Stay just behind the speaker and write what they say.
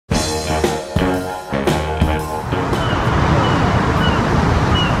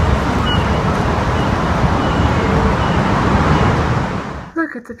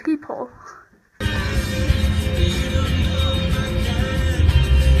at the people.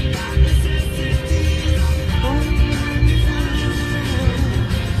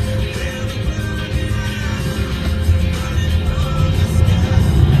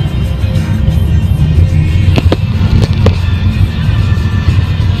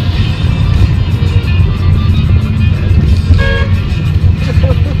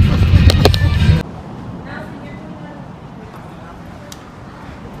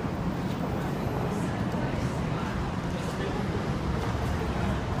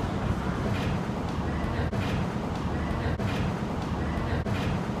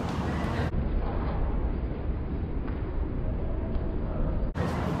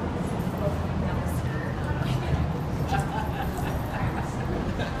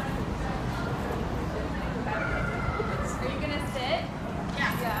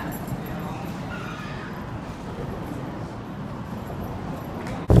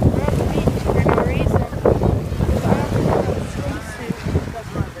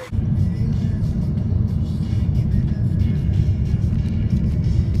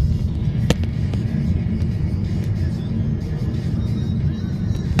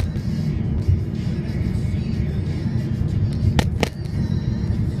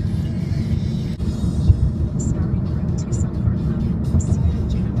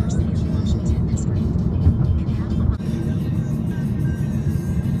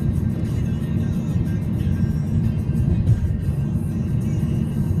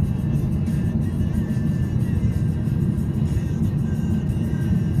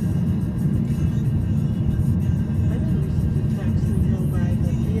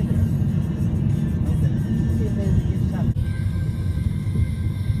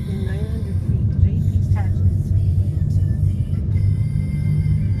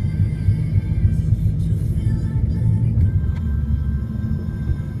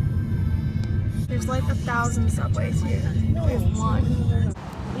 There's like 1,000 subways here. There's one.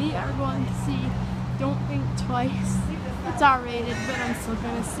 We are going to see Don't Think Twice. It's R-rated, but I'm still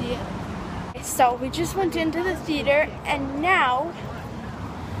gonna see it. So we just went into the theater, and now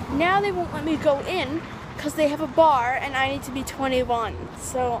they won't let me go in because they have a bar, and I need to be 21.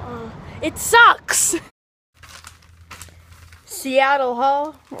 So it sucks. Seattle,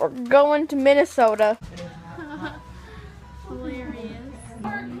 huh? We're going to Minnesota. Hilarious.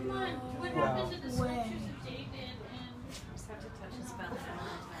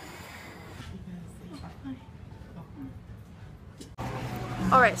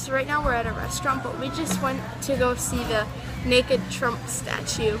 Alright, so right now we're at a restaurant, but we just went to go see the naked Trump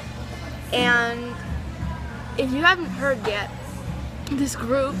statue. And if you haven't heard yet, this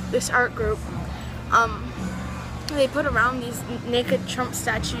art group, they put around these naked Trump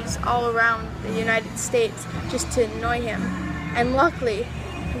statues all around the United States just to annoy him. And luckily,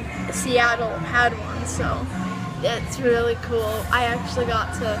 Seattle had one, so it's really cool. I actually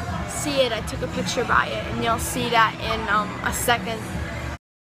got to see it. I took a picture by it, and you'll see that in a second.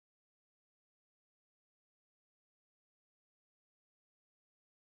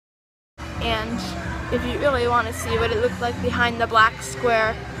 And if you really want to see what it looked like behind the black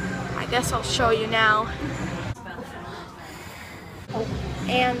square, I guess I'll show you now.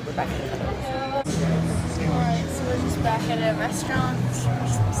 And we're back at it. Alright, so we're just back at a restaurant for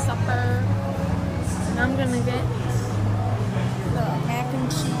some supper. And I'm gonna get the mac and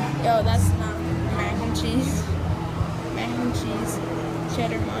cheese. Oh, that's not mac and cheese. Mac and cheese,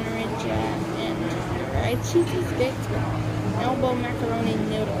 cheddar Monterey Jack, and fried cheese is baked with elbow macaroni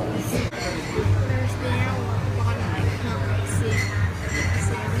noodles. There's the arrow at the bottom. I can't see.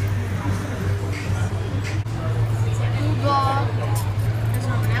 It's a Google. There's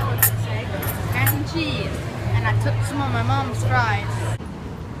something else to say. Mac and cheese. And I took some of my mom's fries.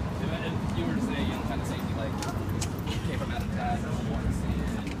 You were saying, you know, kind of saying you like came from out of town or want to see it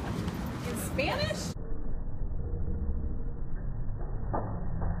in Spanish?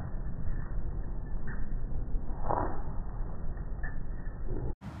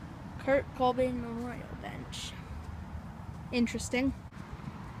 Kurt Cobain Memorial Bench. Interesting.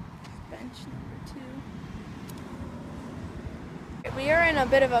 Bench number 2. We are in a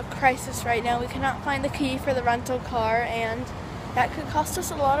bit of a crisis right now. We cannot find the key for the rental car, and that could cost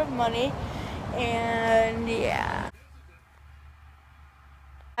us a lot of money. And yeah.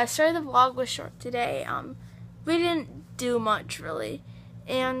 Sorry the vlog was short today. We didn't do much really.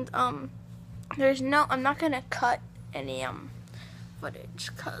 And I'm not gonna cut any footage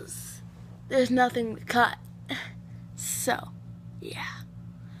because there's nothing to cut. So yeah.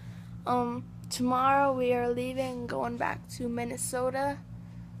 Tomorrow we are leaving, going back to Minnesota.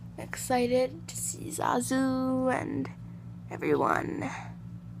 Excited to see Zazu and everyone.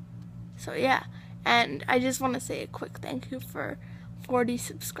 So yeah, and I just want to say a quick thank you for 40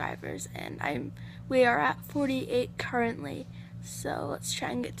 subscribers, and we are at 48 currently, so let's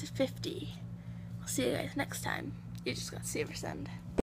try and get to 50. I'll see you guys next time. You just got SaverSend.